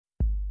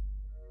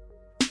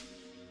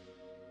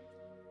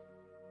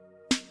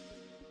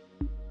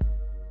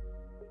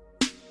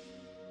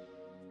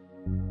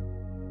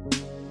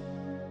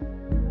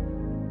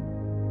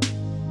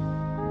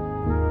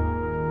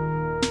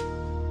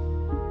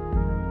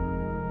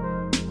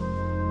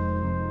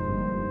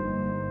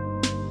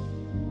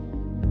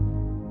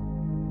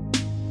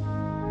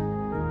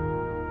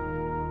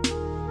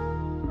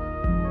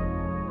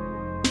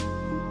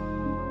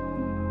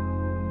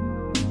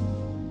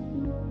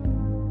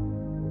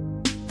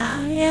I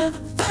have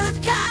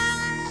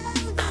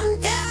forgotten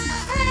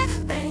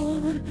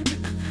everything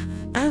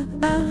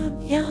about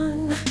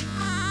you.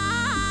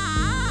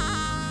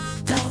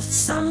 Till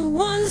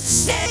someone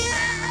say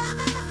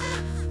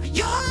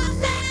your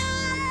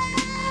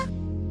name.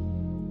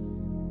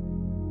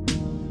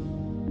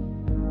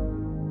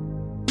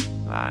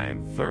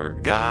 I've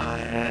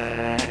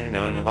forgotten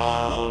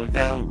all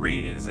the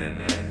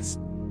reasons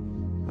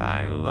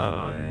I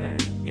love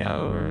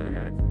you.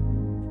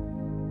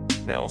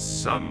 Will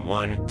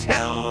someone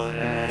tell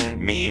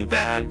me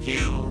that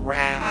you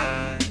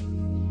ran?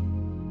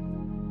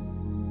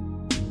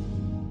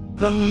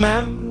 The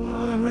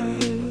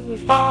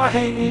memories are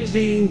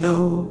hazy,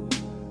 though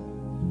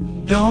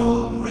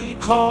don't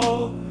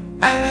recall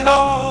at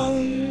all.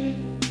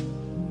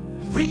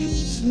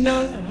 Reads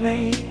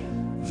nothing.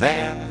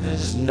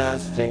 There's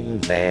nothing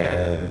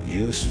there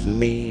used to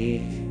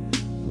me.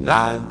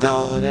 I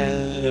don't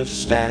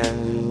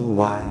understand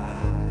why.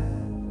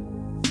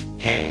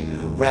 Can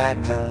you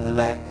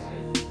recollect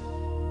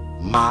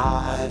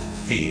my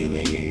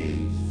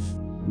feelings?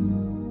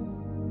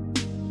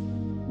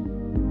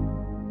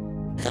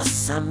 There's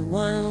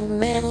someone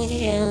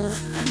many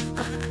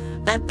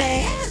that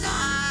bears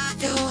on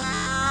to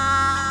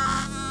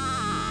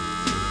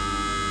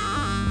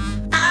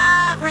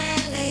I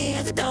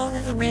really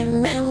don't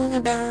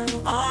remember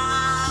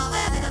all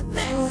the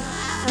things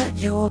that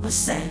you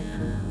said.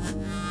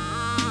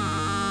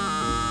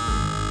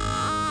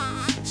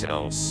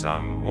 Till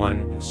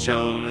someone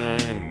show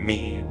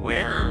me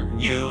where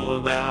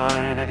you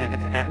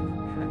are.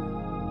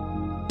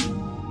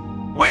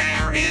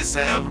 Where is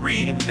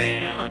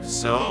everything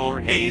so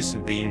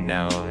hasty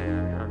now?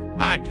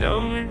 I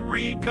don't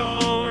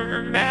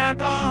recall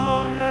at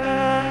all.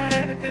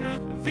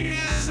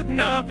 There's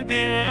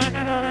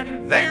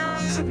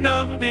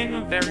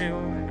nothing there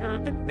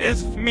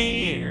is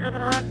me,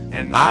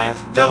 and I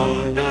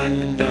don't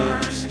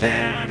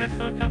understand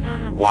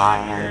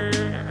why.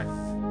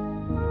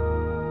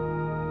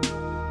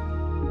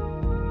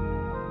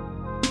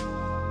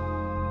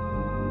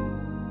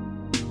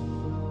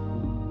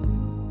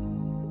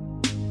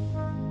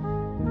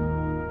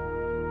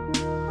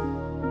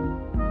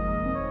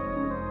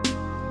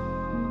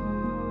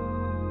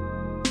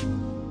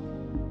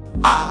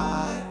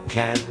 I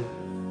can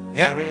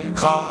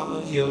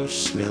recall your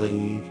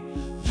smelly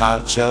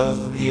touch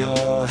of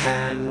your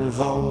hand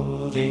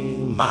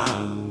holding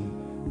mine,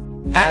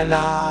 and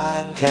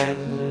I can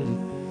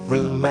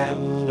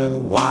remember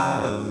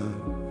why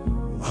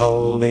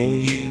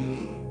holding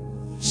you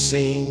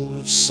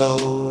seems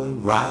so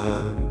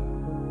right.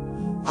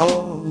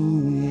 Oh,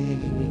 yeah.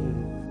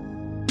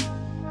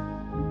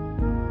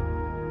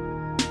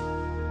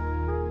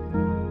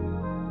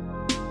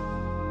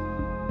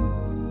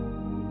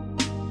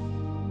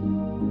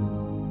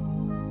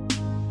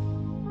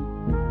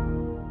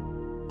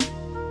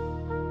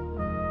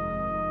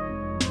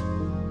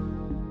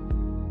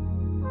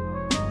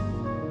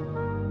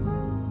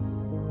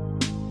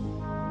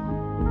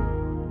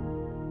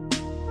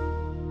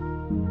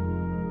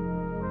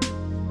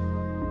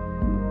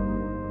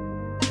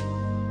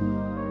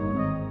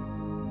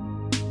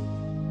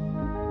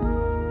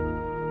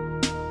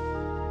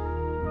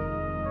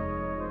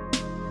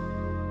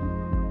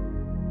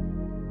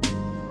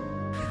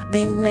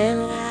 The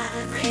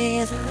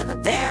memories,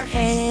 they're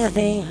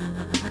hazy.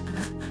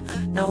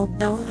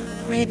 Don't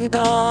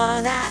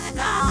recall that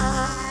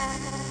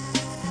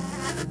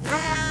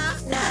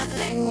there's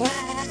nothing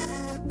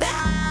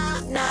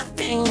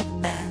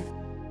there.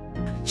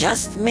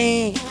 Just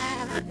me.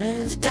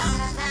 It's don't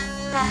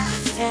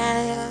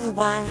understand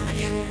why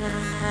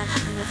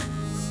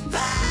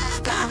I've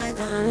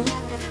forgotten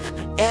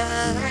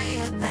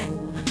everything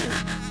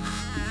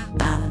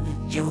about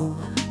you.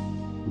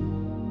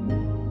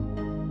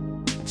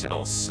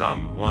 Till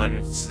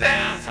someone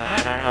says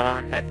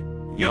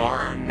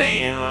your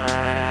name.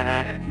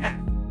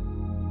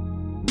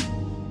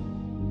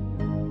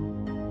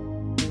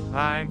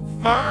 I've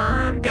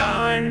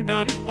forgotten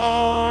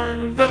all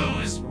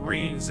those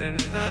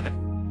reasons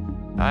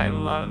I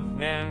love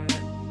him.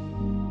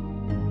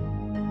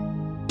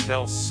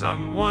 Till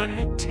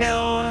someone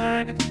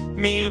tell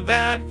me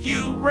that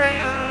you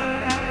ran.